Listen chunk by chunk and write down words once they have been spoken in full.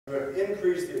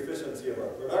increase the efficiency of our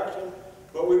production,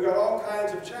 but we've got all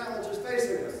kinds of challenges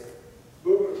facing us.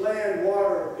 Movement, land,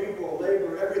 water, people,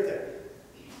 labor, everything.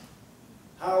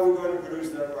 How are we going to produce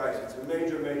that rice? It's a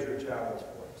major, major challenge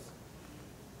for us.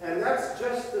 And that's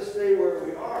just to stay where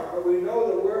we are, but we know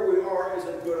that where we are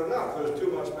isn't good enough. There's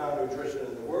too much malnutrition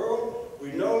in the world.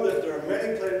 We know that there are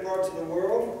many parts of the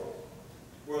world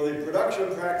where the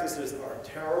production practices are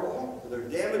terrible, they're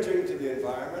damaging to the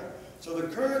environment. So the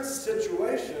current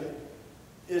situation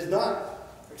is not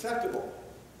acceptable.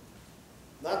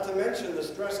 Not to mention the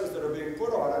stresses that are being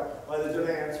put on it by the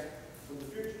demands from the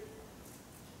future.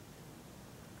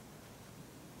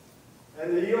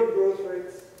 And the yield growth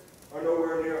rates are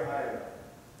nowhere near high enough.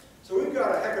 So we've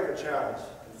got a heck of a challenge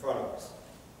in front of us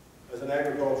as an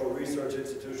agricultural research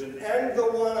institution, and the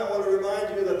one I want to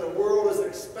remind you that the world is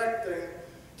expecting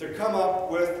to come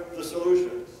up with the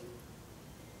solutions.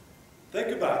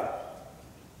 Think about it.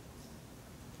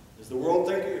 Is the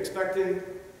world expecting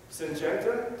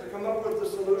Syngenta to come up with the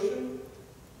solution?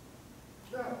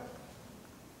 No. Are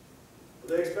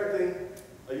they expecting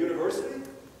a university?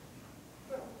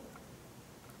 No.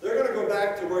 They're going to go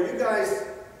back to where you guys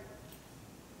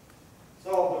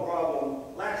solved the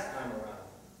problem last time around.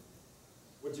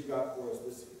 What you got for us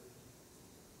this year?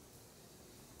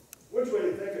 Which way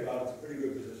you think about it's a pretty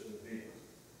good position to be in.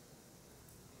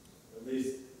 At least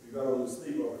if you've got to lose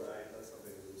sleep overnight, that's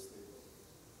something to lose sleep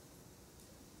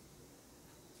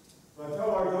over. So I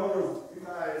tell our donors, you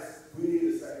guys, we need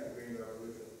a second green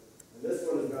revolution. And this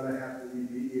one is going to have to be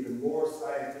even more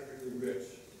scientifically rich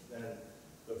than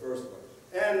the first one.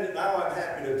 And now I'm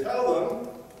happy to tell them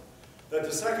that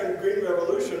the second green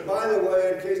revolution, by the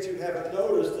way, in case you haven't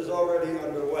noticed, is already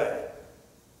underway.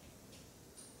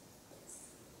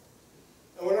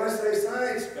 And when I say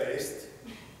science-based,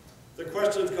 the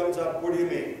question comes up, what do you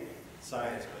mean,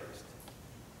 science-based?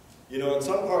 You know, in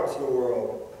some parts of the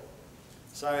world,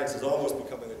 science is almost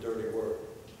becoming a dirty word.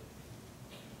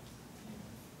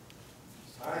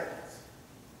 Science.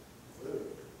 Really?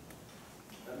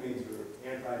 That means we're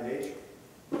anti-nature.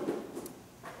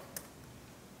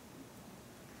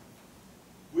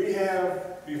 We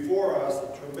have before us a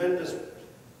tremendous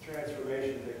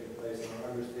transformation taking place in our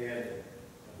understanding of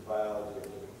the biology of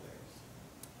living things.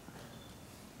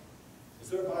 Is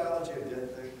there a biology of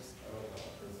dead things? I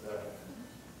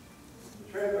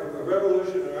don't know. A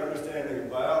revolution in our understanding of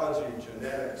biology,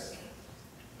 genetics,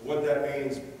 and what that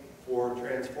means for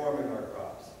transforming our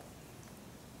crops.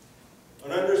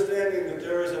 An understanding that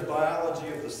there is a biology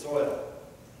of the soil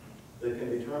that can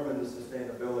determine the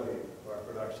sustainability of our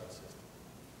production system.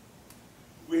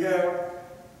 We have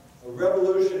a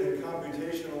revolution in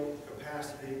computational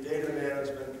capacity, data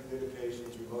management,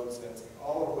 communications, remote sensing,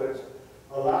 all of which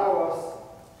allow us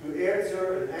to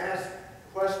answer and ask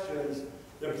questions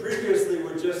that previously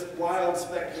were just wild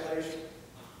speculation.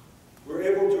 We're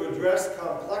able to address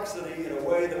complexity in a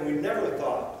way that we never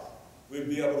thought we'd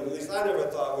be able to, at least I never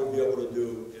thought we'd be able to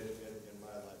do in my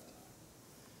lifetime.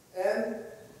 And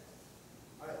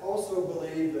I also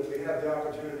believe that we have the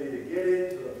opportunity to get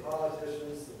into the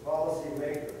politicians, the policy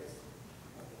makers,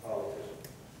 not the politicians,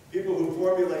 people who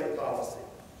formulate policy,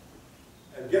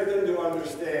 and get them to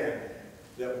understand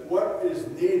that what is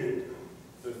needed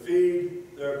to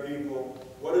feed their people,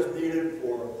 what is needed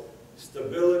for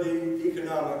stability,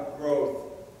 economic growth,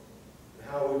 and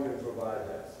how we can provide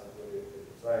that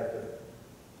scientifically.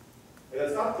 And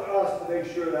it's up to us to make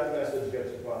sure that message gets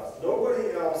across.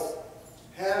 Nobody else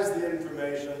has the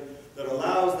information that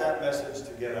allows that message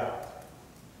to get out.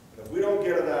 And if we don't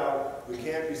get it out, we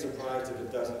can't be surprised if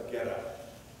it doesn't get out.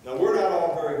 Now, we're not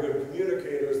all very good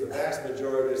communicators. The vast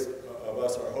majority of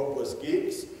us are hopeless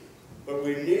geeks. But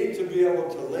we need to be able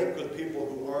to link with people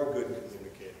who are good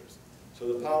communicators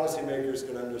so the policymakers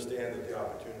can understand that the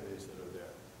opportunities that are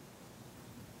there.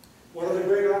 One of the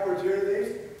great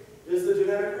opportunities is the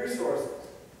genetic resources.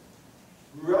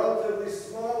 Relatively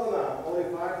small amount, only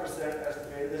 5%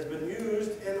 estimated, has been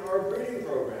used in our breeding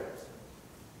programs.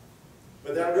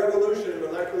 But that revolution in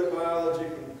molecular biology,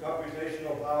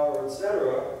 computational power,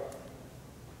 etc.,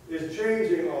 is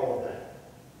changing all of that.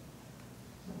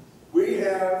 We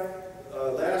have,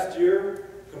 last year,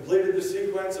 completed the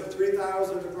sequence of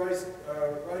 3,000 of rice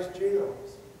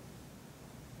genomes.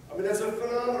 I mean, that's a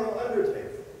phenomenal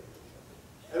undertaking.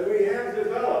 And we have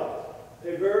developed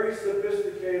a very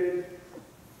sophisticated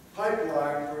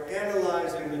pipeline for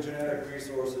analyzing the genetic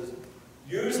resources,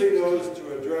 using those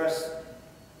to address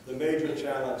the major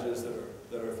challenges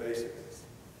that are facing us.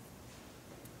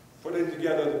 Putting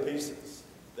together the pieces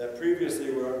that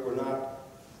previously were not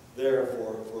there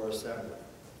for assembly.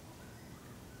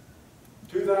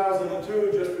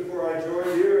 2002, just before I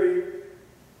joined IRRI,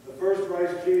 the first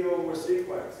genome was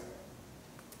sequenced.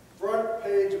 Front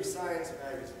page of Science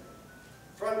magazine.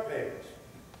 Front page.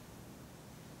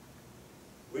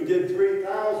 We did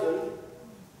 3,000.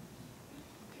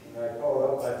 And I called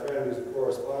up my friend who's a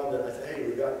correspondent. I said, hey,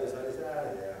 we got this. I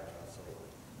said, yeah.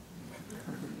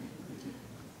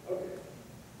 Okay.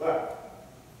 But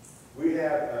we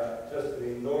have just an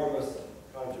enormous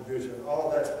contribution. All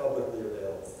of that's publicly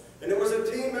available. And it was a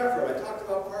team effort. I talked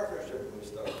about partnership when we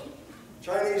started.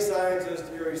 Chinese scientists,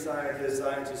 IRRI scientists,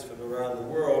 scientists from around the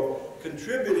world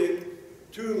contributing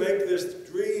to make this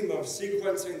dream of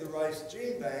sequencing the rice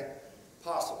gene bank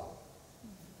possible.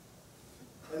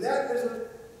 And that is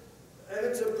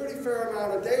it's a pretty fair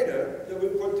amount of data that we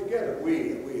put together. I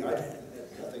didn't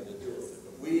have nothing to do with it,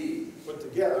 but we put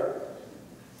together.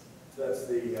 That's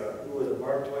the, who was it,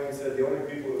 Mark Twain said the only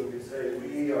people who could say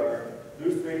we are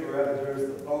newspaper editors,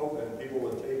 the Pope, and people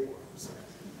with tapeworms.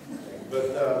 But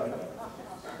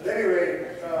at any rate,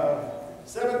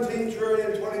 17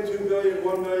 trillion, 22 billion,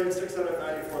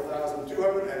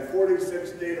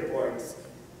 1,694,246 data points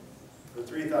for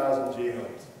 3,000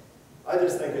 genomes. I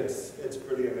just think it's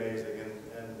pretty amazing, and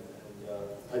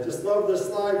I just love this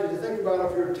slide because you think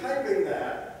about if you're typing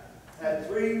that at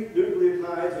 3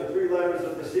 nucleotides or 3 letters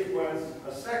of the sequence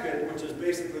a second, which is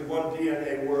basically 1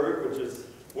 DNA word, which is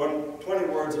 20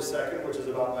 words a second, which is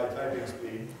about my typing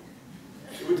speed.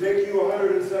 It would take you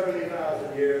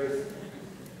 170,000 years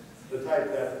to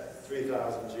type that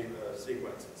 3,000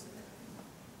 sequences.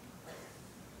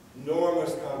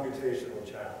 Enormous computational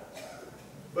challenge.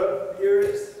 But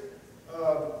here's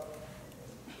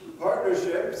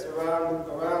partnerships around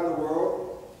the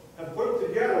world have put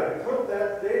together, put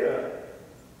that data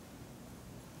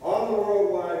on the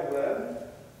World Wide Web.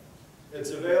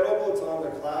 It's available, it's on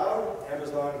the cloud,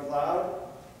 Amazon cloud,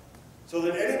 so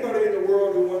that anybody in the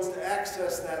world who wants to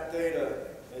access that data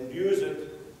and use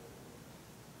it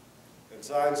and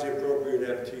signs the appropriate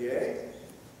FTA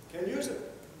can use it.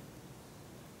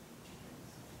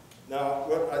 Now,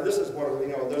 this is one of the,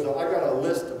 I got a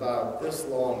list about this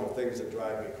long of things that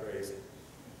drive me crazy.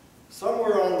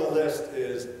 Somewhere on the list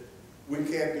is we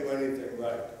can't do anything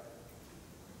right.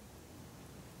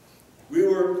 We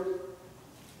were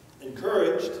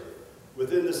encouraged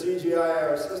within the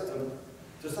CGIAR system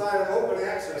to sign an open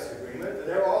access agreement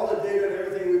that all the data and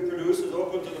everything we produce is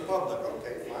open to the public.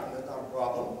 Okay, fine, that's not a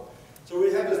problem. So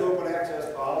we have this open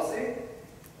access policy,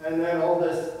 and then all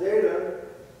this data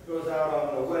goes out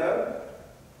on the web,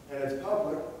 and it's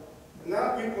public. And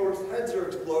now people's heads are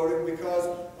exploding because,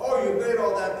 oh, you made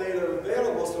all that data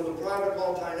available so the private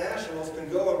multinationals can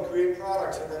go and create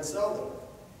products and then sell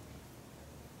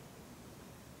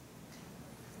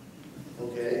them.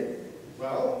 Okay,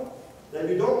 well, then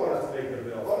you don't want us to make it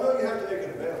available. Oh, no, you have to make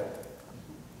it available.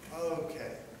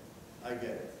 Okay, I get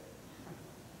it.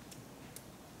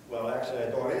 Well, actually, I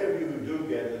don't. Any of you who do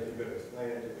get it, if you could explain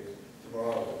it to me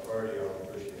tomorrow at the party, I'll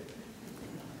appreciate it.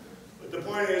 But the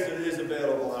point is, it is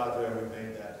available out there, and we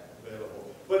made that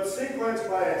available. But sequence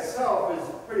by itself is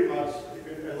pretty much,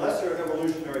 unless you're an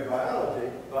evolutionary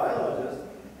biologist,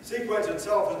 sequence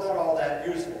itself is not all that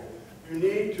useful. You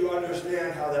need to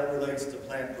understand how that relates to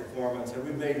plant performance, and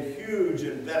we've made huge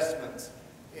investments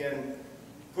in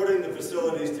putting the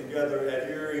facilities together at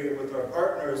IRRI with our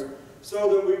partners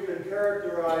so that we can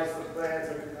characterize the plants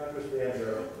and we can understand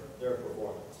their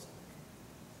performance.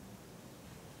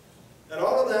 And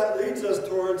all of that leads us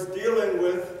towards dealing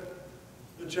with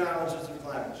the challenges of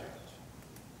climate change.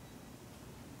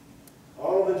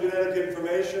 All of the genetic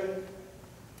information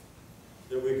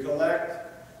that we collect,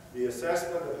 the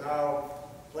assessment of how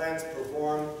plants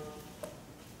perform,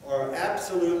 are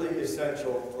absolutely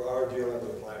essential for our dealing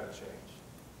with climate change.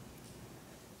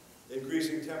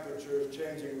 Increasing temperatures,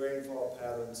 changing rainfall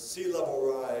patterns, sea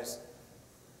level rise,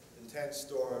 intense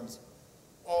storms,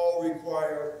 all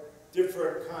require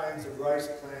different kinds of rice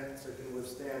plants that can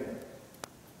withstand it.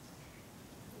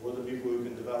 We're the people who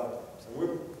can develop them. So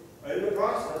we're in the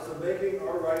process of making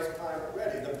our rice climate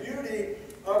ready. The beauty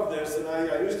of this, and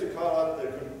I used to call it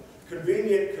the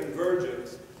convenient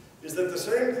convergence, is that the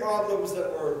same problems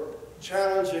that were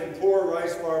challenging poor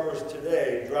rice farmers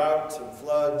today, droughts and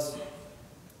floods,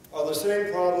 are the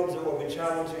same problems that will be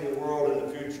challenging the world in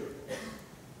the future,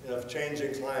 of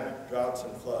changing climate, droughts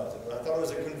and floods. And I thought it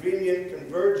was a convenient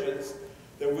convergence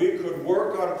that we could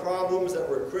work on problems that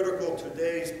were critical to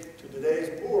today's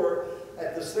poor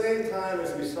at the same time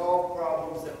as we solve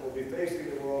problems that will be facing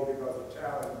the world because of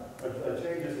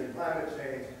changes in climate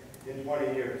change in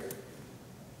 20 years.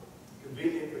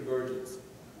 Convenient convergence.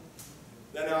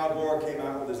 Then Al Gore came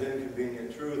out with his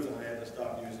inconvenient truth, and I had to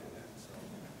stop using that. So.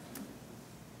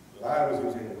 But I was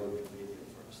using the word convenient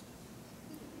first.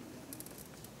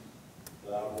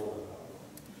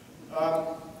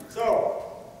 So,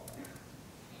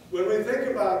 when we think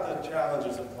about the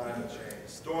challenges of climate change,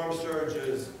 storm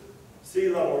surges, sea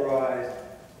level rise,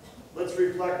 let's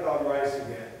reflect on rice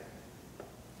again.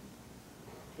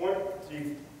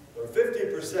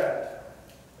 50%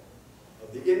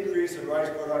 of the increase in rice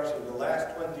production in the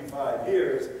last 25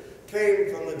 years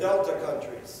came from the delta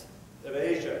countries of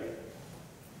Asia.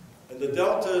 And the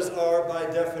deltas are, by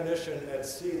definition, at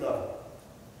sea level.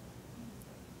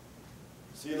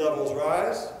 Sea levels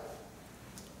rise,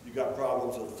 you've got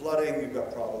problems with flooding, you've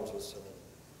got problems with salinity.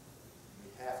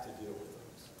 We have to deal with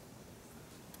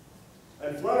those.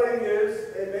 And flooding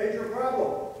is a major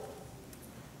problem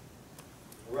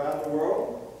around the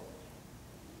world.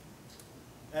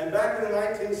 And back in the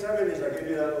 1970s, I give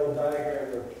you that little diagram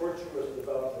of the tortuous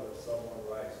development of someone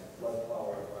rice,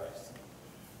 flood-tolerant rice.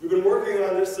 We've been working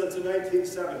on this since the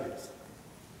 1970s.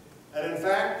 And in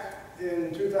fact,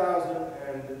 in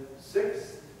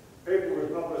 2006, a paper was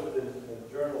published in the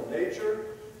journal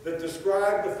Nature that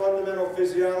described the fundamental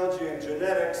physiology and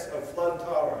genetics of flood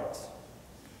tolerance.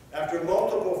 After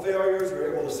multiple failures, we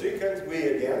were able to sequence,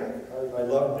 I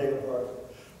love being a part of it,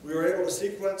 we were able to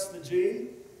sequence the gene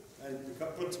and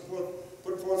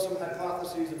put forth some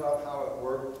hypotheses about how it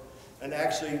worked, and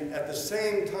actually at the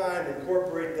same time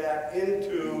incorporate that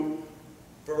into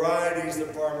varieties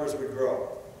that farmers would grow.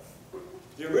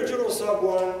 The original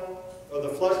sub-1, or the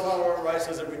flood-tolerant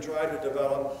rices that we tried to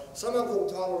develop, some of them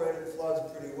tolerated floods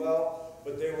pretty well,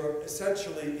 but they were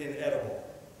essentially inedible.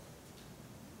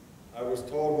 I was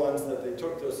told once that they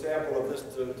took a sample of this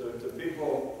to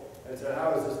people and said,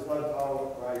 how does this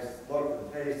flood-tolerant rice look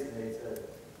and taste? And they said,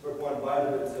 took one bite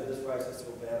of it and said, this rice is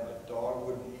so bad my dog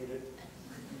wouldn't eat it.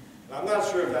 Now, I'm not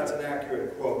sure if that's an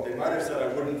accurate quote. They might have said I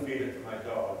wouldn't feed it to my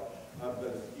dog.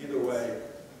 But either way,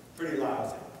 pretty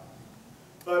lousy.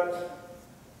 But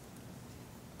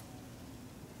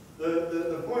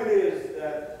the point is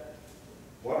that,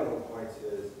 one of the points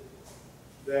is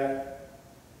that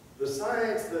the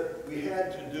science that we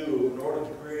had to do in order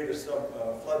to create a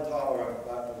flood-tolerant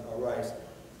rice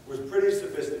was pretty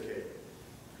sophisticated.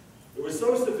 It was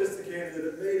so sophisticated that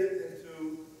it made it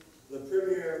into the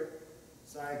premier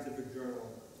scientific journal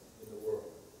in the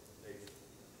world, Nature.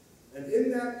 And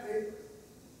in that paper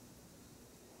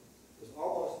was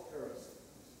almost heresy.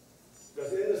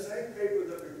 Because in the same paper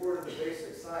that reported the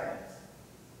basic science,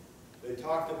 they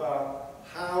talked about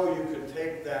how you could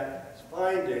take that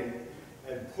finding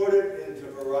and put it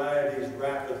into varieties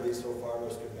rapidly so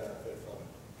farmers can benefit from it,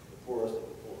 the poorest of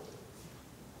the poor.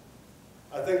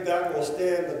 I think that will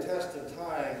stand the test of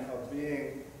time of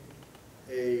being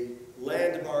a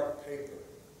landmark paper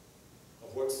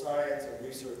of what science and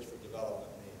research for development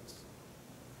means.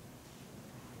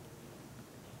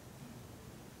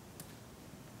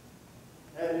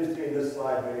 And you've seen this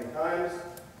slide many times.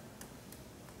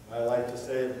 I like to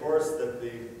say, of course, that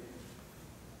the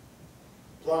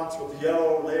plots with the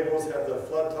yellow labels have the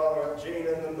flood-tolerant gene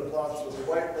in them. The plots with the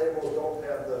white labels don't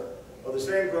have the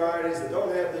same varieties that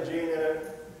don't have the gene in it.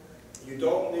 You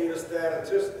don't need a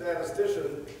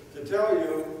statistician to tell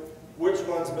you which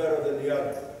one's better than the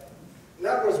other. And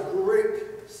that was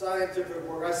great scientific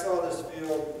work. I saw this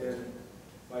field in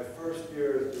my first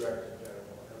year as Director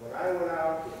General. And when I went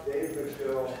out with Dave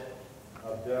McGill,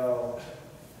 Abdel,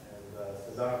 and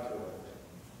Sadat,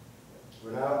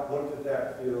 went out, looked at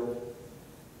that field,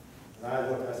 and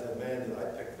I said, man, did I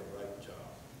pick the right job.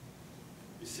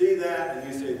 You see that and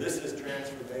you say, this is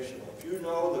transformational. If you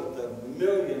know that the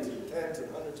millions and tens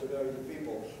and hundreds of millions of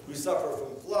people who suffer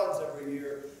from floods every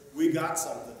year, we got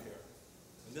something here.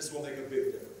 And this will make a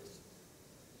big difference.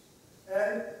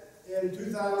 And in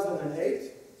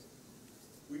 2008,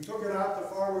 we took it out to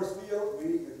farmers' field.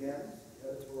 We, again,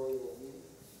 editorial,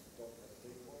 don't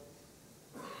take one.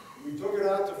 We took it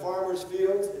out to farmers'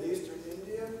 fields in eastern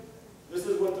India. This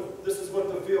is what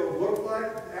the field looked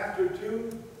like after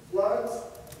 2 floods.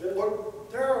 It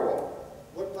looked terrible.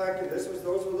 Looked like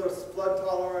those were the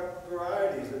flood-tolerant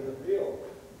varieties in the field.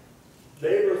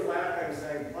 Neighbors laughing,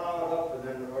 saying, plow it up, and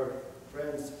then our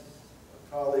friends,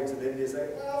 our colleagues in India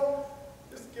saying, well,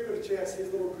 just give it a chance. See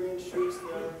these little green shoots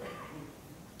there.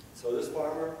 So this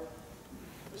farmer,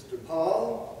 Mr.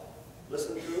 Paul,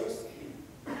 listened to us.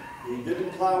 He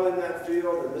didn't plow in that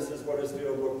field, and this is what his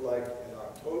field looked like in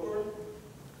October.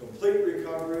 Complete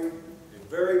recovery, a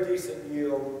very decent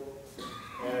yield,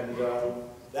 and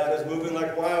that is moving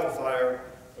like wildfire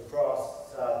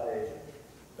across South Asia.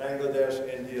 Bangladesh,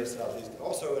 India, Southeast,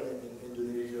 also in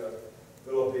Indonesia,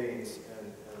 Philippines,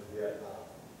 and Vietnam.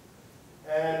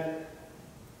 And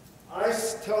I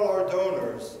tell our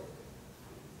donors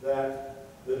that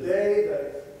the day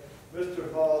that Mr.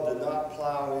 Paul did not plow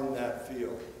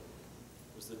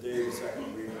the day the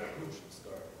second Green Revolution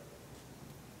started.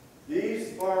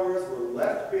 These farmers were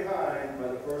left behind by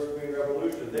the first Green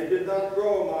Revolution. They did not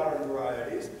grow modern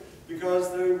varieties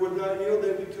because they would not yield,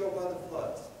 they'd be killed by the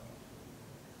floods.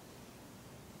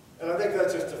 And I think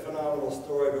that's just a phenomenal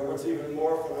story, but what's even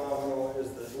more phenomenal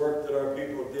is the work that our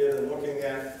people did in looking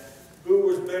at who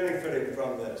was benefiting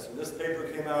from this. And this paper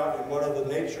came out in one of the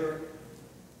Nature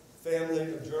family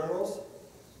of journals,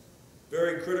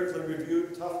 very critically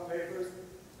reviewed, tough papers.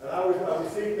 And I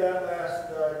received that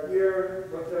last year,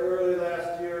 looked at early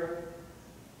last year,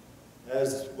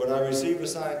 as when I receive a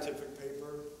scientific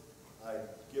paper, I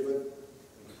give it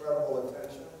incredible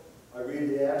attention. I read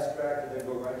the abstract and then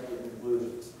go right to the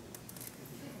conclusions.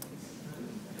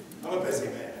 I'm a busy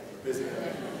man,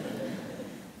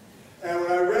 And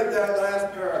when I read that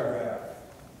last paragraph,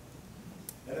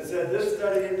 and it said, this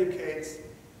study indicates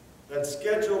that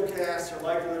scheduled casts are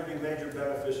likely to be major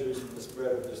beneficiaries from the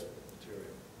spread of this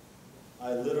material,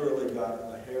 I literally got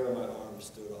my hair on my arm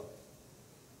stood up.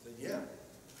 I said, yeah,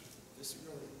 this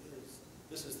really is.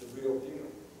 This is the real deal.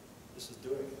 This is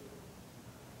doing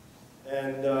it.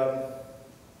 And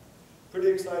pretty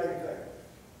exciting thing.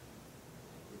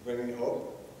 We're bringing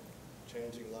hope,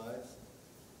 changing lives.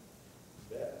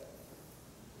 Yeah.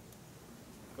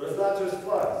 But it's not just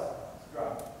floods, it's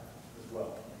drought as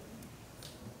well.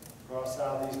 Across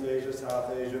Southeast Asia,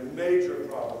 South Asia, major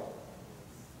problem.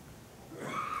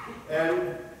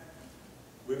 And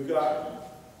we've got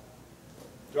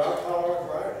drought-tolerant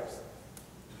varieties.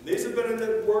 And these have been in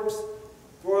the works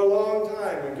for a long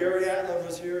time. When Gary Atlan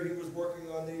was here, he was working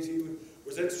on these. He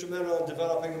was instrumental in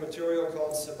developing a material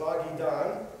called Sabagi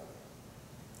Dan,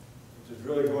 which is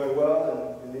really going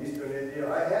well in eastern India.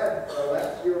 I had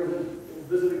last year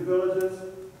visiting villages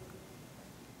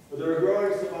where they were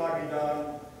growing Sabagi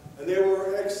Dan, and they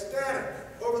were ecstatic,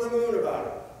 over the moon about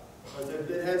it. Because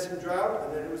they had some drought,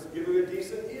 and then it was giving a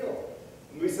decent yield.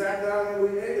 And we sat down and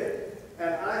we ate it.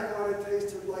 And I thought it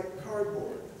tasted like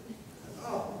cardboard.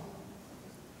 Oh,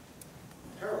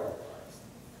 terrible.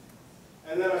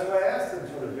 And then so I asked them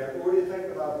sort of, well, what do you think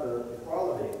about the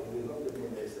quality? And they looked at me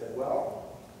and they said,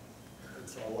 well,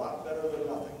 it's a lot better than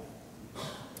nothing. Well,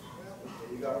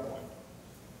 okay, you got a point.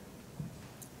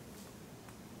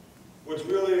 What's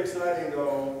really exciting,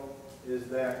 though, is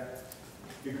that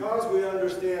because we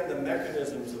understand the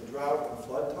mechanisms of drought and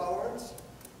flood tolerance,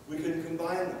 we can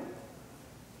combine them.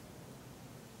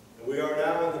 And we are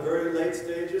now in the very late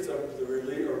stages of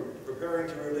preparing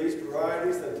to release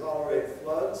varieties that tolerate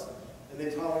floods and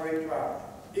they tolerate drought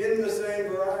in the same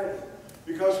variety.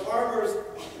 Because farmers,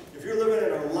 if you're living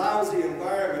in a lousy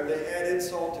environment, they add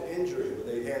insult to injury when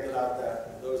they handed out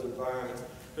those environments.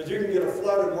 Because you can get a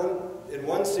flood in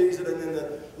one season, and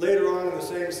then later on in the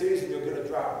same season, you'll get a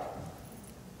drought.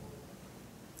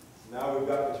 Now we've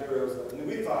got materials, and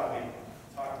we thought, we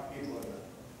talked to people in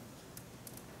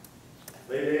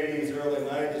the late 80s, early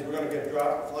 90s, we're going to get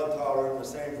drought and flood tolerant in the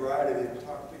same variety. They're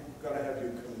going to have you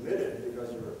committed because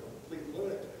you're a complete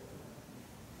lunatic.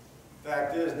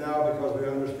 Fact is, now because we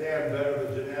understand better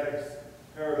the genetics,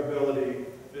 heritability,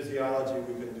 physiology,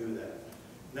 we can do that.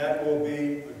 And that will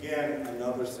be, again,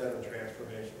 another set of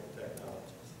transformational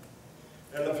technologies.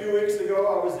 And a few weeks ago,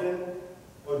 I was in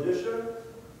Odisha.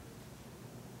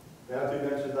 Matthew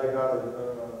mentioned I got an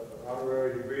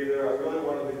honorary degree there. I really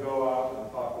wanted to go out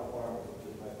and talk to farmers,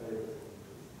 which is my favorite thing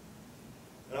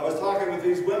to do. And I was talking with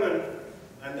these women,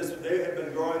 and they had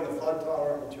been growing the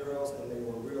flood-tolerant materials, and they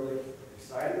were really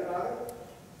excited about it.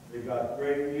 They got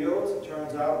great yields. It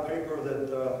turns out, paper that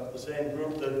the same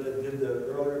group that did the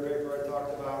earlier paper I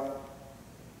talked about,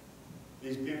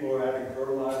 these people are adding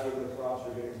fertilizer to the crops,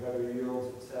 are getting better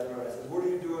yields, etc. I said, what are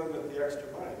you doing with the extra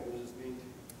money? What does this mean to you?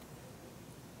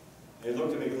 They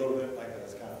looked at me a little bit like I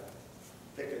was kind of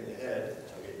thick in the head,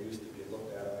 which I get used to being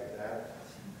looked at like that.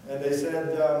 And they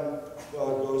said,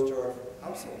 well, it goes to our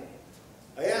household.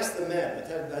 I asked the men,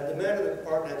 the men in the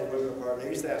department had the women department, I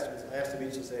asked them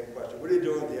each the same question, what are you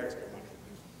doing with the extra money?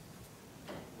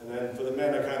 And then for the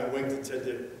men, I kind of winked and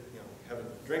said, have a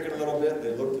drink it a little bit, and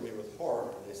they looked at me with horror,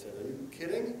 and they said, are you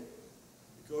kidding?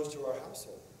 It goes to our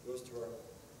household, it goes to our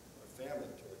family,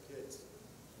 to our kids.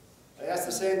 I asked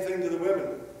the same thing to the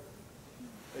women.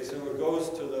 They said, well, it goes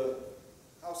to the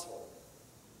household.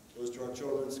 It goes to our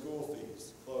children's school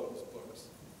fees, clothes, books.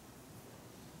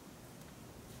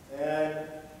 And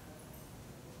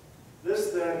this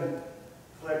then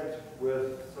clicked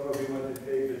with, some of you went to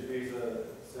David Visa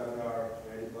seminar,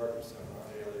 Randy Barker's seminar,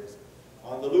 alias,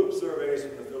 on the loop surveys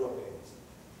from the Philippines.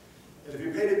 And if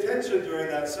you paid attention during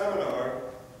that seminar,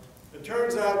 it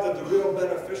turns out that the real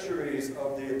beneficiaries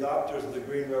of the adopters of the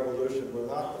Green Revolution were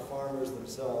not the farmers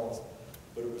themselves,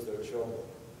 but it was their children.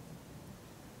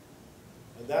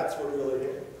 And that's what really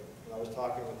hit me when I was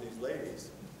talking with these ladies,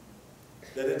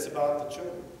 that it's about the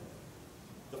children.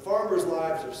 The farmers'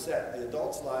 lives are set. The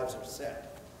adults' lives are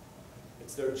set.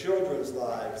 It's their children's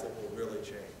lives that will really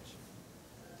change.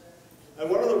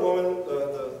 And one of the women,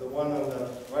 the one on the,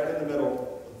 right in the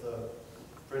middle of the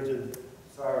printed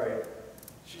sari,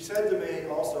 she said to me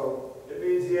also, it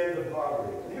means the end of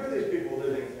poverty. And here are these people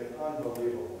living in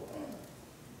unbelievable poverty.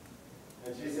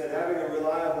 And she said having a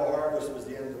reliable harvest was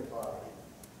the end of poverty.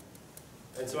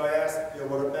 And so I asked,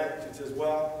 what it meant. She says,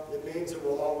 well, it means that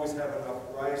we'll always have enough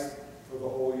rice for the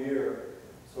whole year,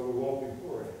 so we won't be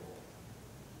poor anymore.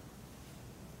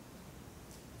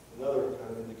 Another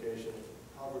kind of indication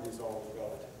poverty is always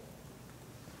relative.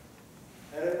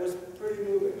 And it was pretty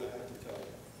moving, I have to tell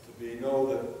you, to know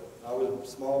that I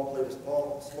was played a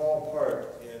small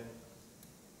part in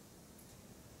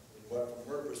what,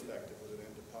 from her perspective, was an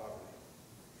end to poverty.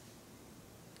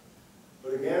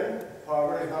 But again,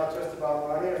 poverty is not just about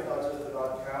money, it's not just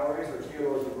about calories or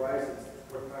kilos of rice,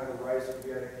 it's what kind of rice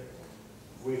you're getting.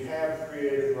 We have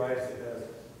created rice that has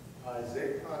high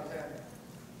zinc content,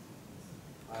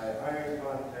 high iron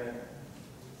content,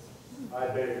 high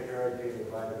beta-carotene and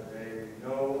vitamin A. We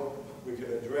know we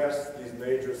can address these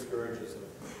major scourges of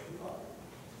poverty.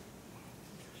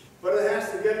 But it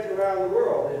has to get around the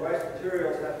world. These rice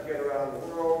materials have to get around the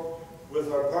world.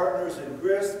 With our partners in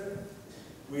GRISP,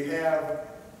 we have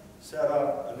set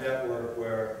up a network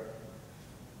where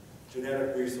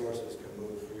genetic resources can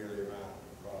move freely around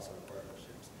across our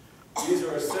partnerships. These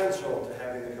are essential to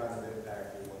having the kind of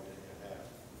impact we want to have.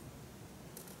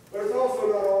 But it's also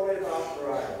not only about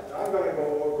variety. I'm going to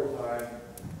go over time,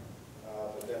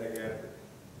 but then again,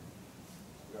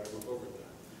 we've got to move over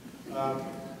time.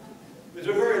 It's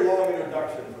a very long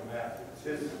introduction from Matthew. It's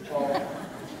his talk.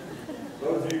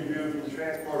 Those of you from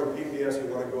Transport or PPS who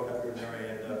want to go after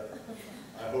Marianne,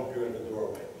 I hope you're in the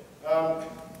doorway.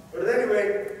 But at any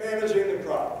rate, managing the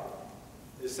crop,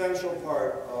 the essential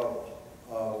part of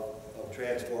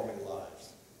transforming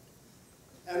lives.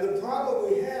 And the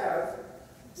problem we have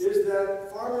is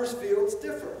that farmers' fields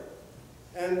differ.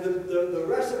 And the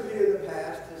recipe in the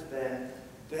past has been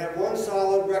to have one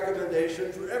solid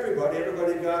recommendation for everybody.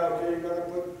 Everybody got, okay, you're going to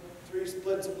put 3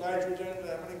 splits of nitrogen,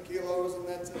 how many kilos, and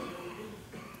that's it.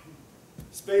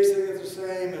 Spacing is the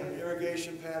same and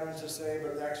irrigation patterns the same,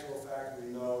 but in actual fact we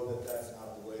know that that's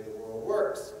not the way the world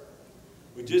works.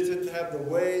 We just have to have the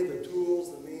way, the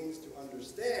tools, the means to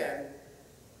understand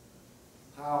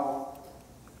how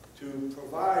to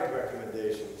provide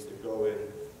recommendations that go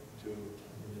into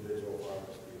individual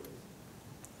farmers' fields.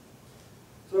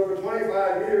 So for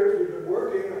 25 years we've been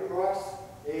working across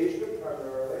Asia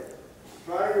primarily,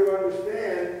 trying to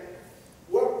understand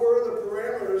what were the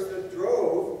parameters that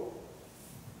drove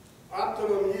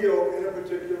optimum yield in a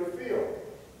particular field.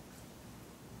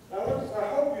 Now, I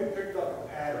hope you picked up a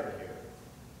pattern here.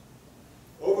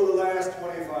 Over the last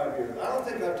 25 years, I don't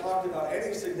think I've talked about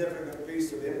any significant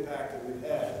piece of impact that we've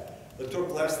had that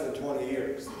took less than 20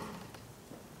 years.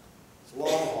 It's a long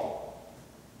haul.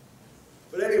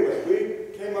 But anyway,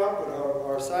 we came up with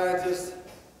our scientists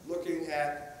looking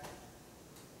at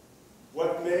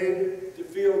what made the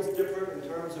fields different in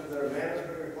terms of their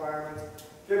management requirements,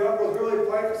 came up with really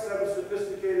quite a set of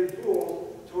sophisticated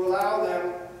tools to allow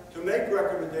them to make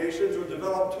recommendations or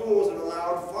develop tools that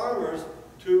allowed farmers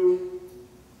to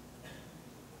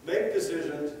make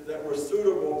decisions that were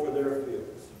suitable for their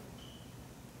fields.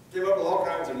 Came up with all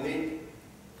kinds of neat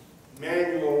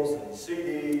manuals and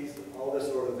CDs and all this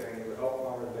sort of thing that would help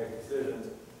farmers make decisions.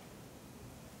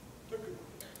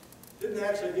 Didn't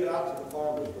actually get out to the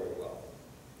farmers very well.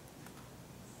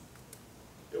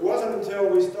 It wasn't until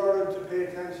we started to pay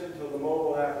attention to the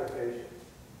mobile applications.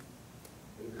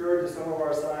 It occurred to some of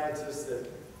our scientists that,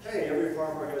 hey, every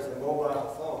farmer has a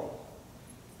mobile phone.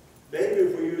 Maybe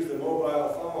if we use the mobile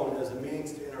phone as a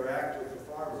means to interact with the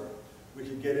farmer, we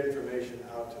could get information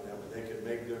out to them and they could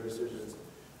make their decisions,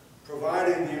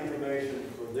 providing the information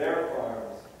for their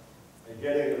farms and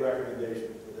getting the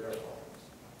recommendation for their farms.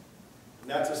 And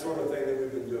that's the sort of thing that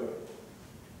we've been doing.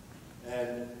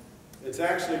 And it's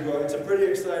actually going, it's a pretty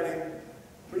exciting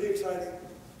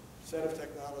set of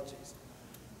technologies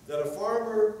that a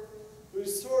farmer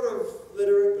who's sort of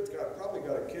literate, but probably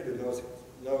got a kid who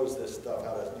knows this stuff,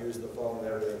 how to use the phone and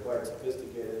everything, quite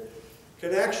sophisticated,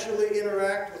 can actually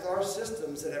interact with our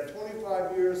systems that have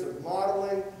 25 years of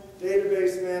modeling,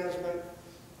 database management,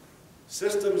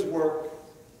 systems work,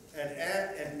 and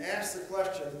ask the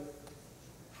question,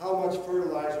 how much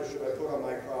fertilizer should I put on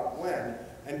my crop when?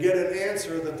 And get an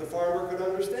answer that the farmer could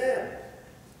understand.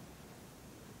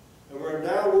 And we're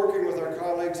now working with our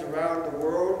colleagues around the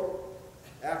world,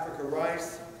 Africa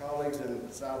Rice, colleagues colleagues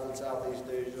in South and Southeast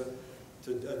Asia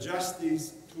to adjust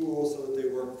these tools so that they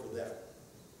work for them.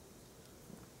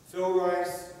 Phil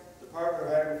Rice, Department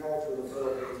of Agriculture of the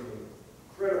Philippines, has been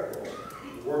critical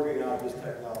in working out this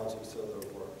technology so that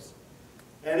it works.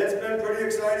 And it's been pretty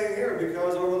exciting here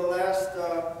because over the last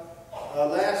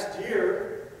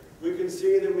year, we can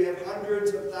see that we have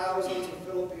hundreds of thousands of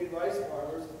Philippine rice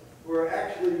farmers who are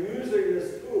actually using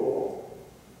this tool,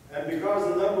 and because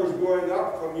the number is going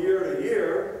up from year to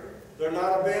year, they're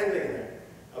not abandoning it.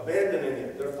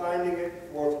 They're finding it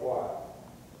worthwhile.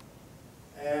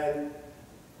 And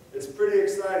it's pretty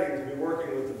exciting to be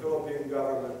working with the Philippine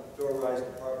government, Phil Rice,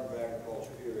 Department of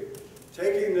Agriculture, IRRI,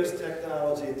 taking this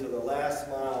technology to the last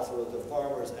mile so that the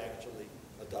farmers actually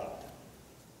adopt it.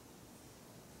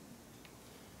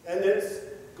 And it's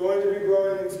going to be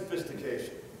growing in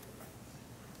sophistication.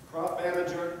 Crop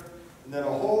manager, and then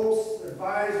a whole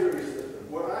advisory system.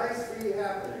 What I see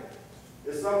happening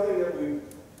is something that we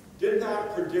did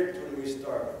not predict when we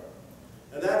started.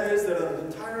 And that is that an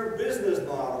entire business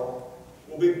model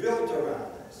will be built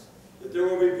around this. That there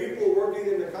will be people working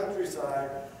in the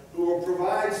countryside who will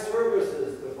provide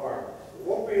services to farmers. It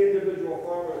won't be individual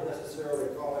farmers necessarily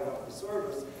calling up the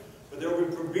service, but there will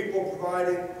be people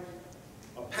providing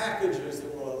packages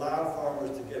that will allow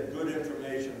farmers to get good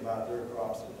information about their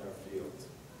crops in their fields.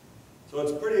 So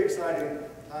it's a pretty exciting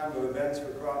time of events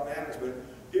for crop management.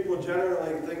 People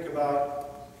generally think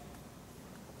about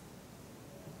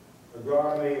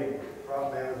agronomy and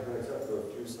crop management, except for a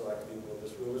few select people in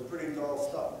this room. It's pretty dull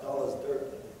stuff, dull as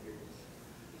dirt.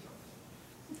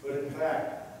 But in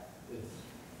fact, it's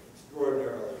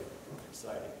extraordinarily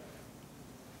exciting.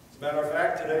 As a matter of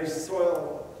fact, today's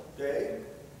soil day.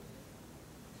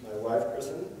 My wife,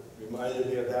 Kristen, reminded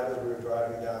me of that as we were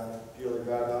driving down Peel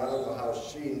Garden. I don't know how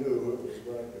she knew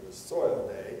it was soil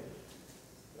day.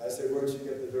 And I said, where'd she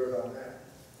get the dirt on that?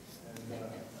 And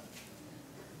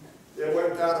it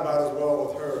went down about as well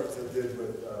with her as it did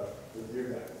with you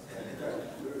guys.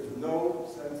 There is no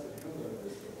sense of humor in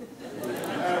this.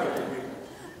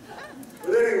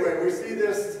 But anyway,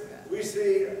 we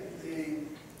see the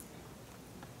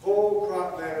whole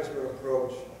crop management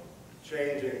approach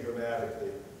changing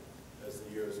dramatically as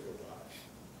the years go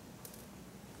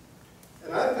by.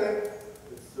 And I think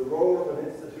it's the role of an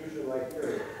institution like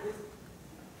IRRI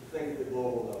to think at the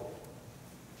global level.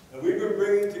 And we've been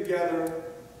bringing together,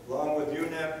 along with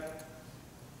UNEP,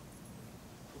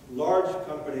 large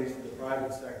companies in the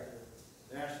private sector,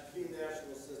 key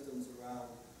national systems around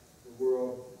the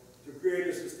world, to create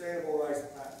a sustainable rice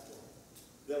platform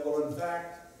that will in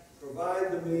fact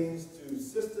provide the means to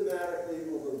systematically,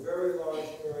 over very large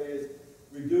areas,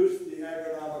 reduce the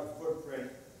agronomic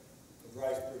footprint of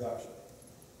rice production.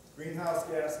 Greenhouse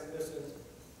gas emissions,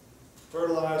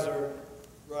 fertilizer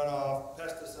runoff,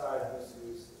 pesticide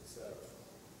misuse, etc.,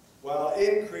 while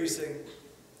increasing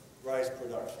rice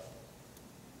production.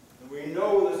 And we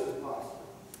know this is possible.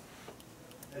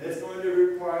 And it's going to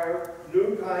require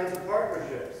new kinds of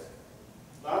partnerships.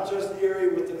 Not just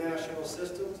IRRI with the national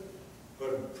systems,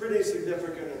 but a pretty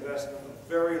significant investment of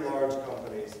very large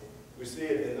companies. We see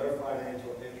it in their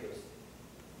financial interest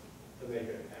to make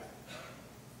it happen.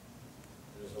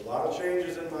 There's a lot of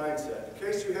changes in mindset. In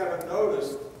case you haven't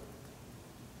noticed,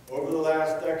 over the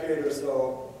last decade or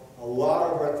so, a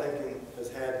lot of our thinking has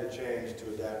had to change to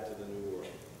adapt to the new world.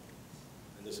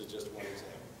 And this is just one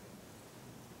example.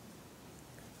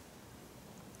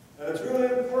 And it's really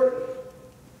important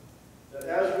that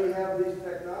as we have these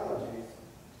technologies,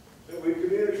 that we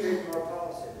communicate to our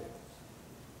policymakers,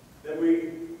 that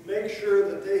we make sure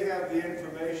that they have the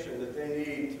information that they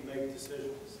need to make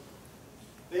decisions.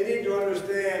 They need to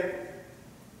understand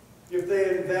if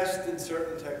they invest in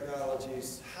certain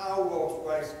technologies, how will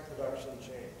rice production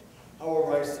change? How will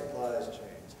rice supplies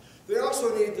change? They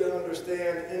also need to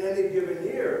understand in any given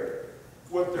year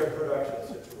what their production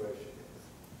situation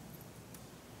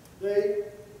is.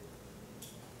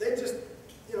 They just,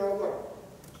 look,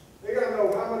 they got to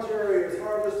know how much area is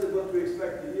harvested, what to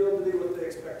expect the yield to be, what they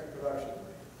expect the production to be.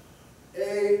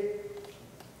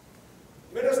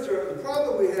 The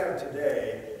problem we have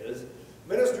today is,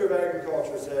 Minister of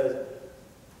Agriculture says,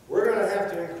 we're going to have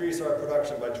to increase our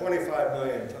production by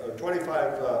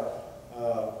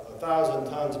 25,000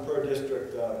 tons per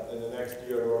district in the next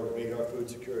year in order to meet our food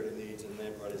security needs. And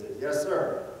everybody says, yes,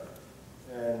 sir.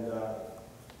 And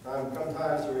come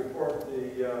times to report the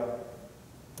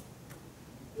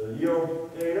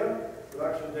yield data,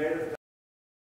 production data.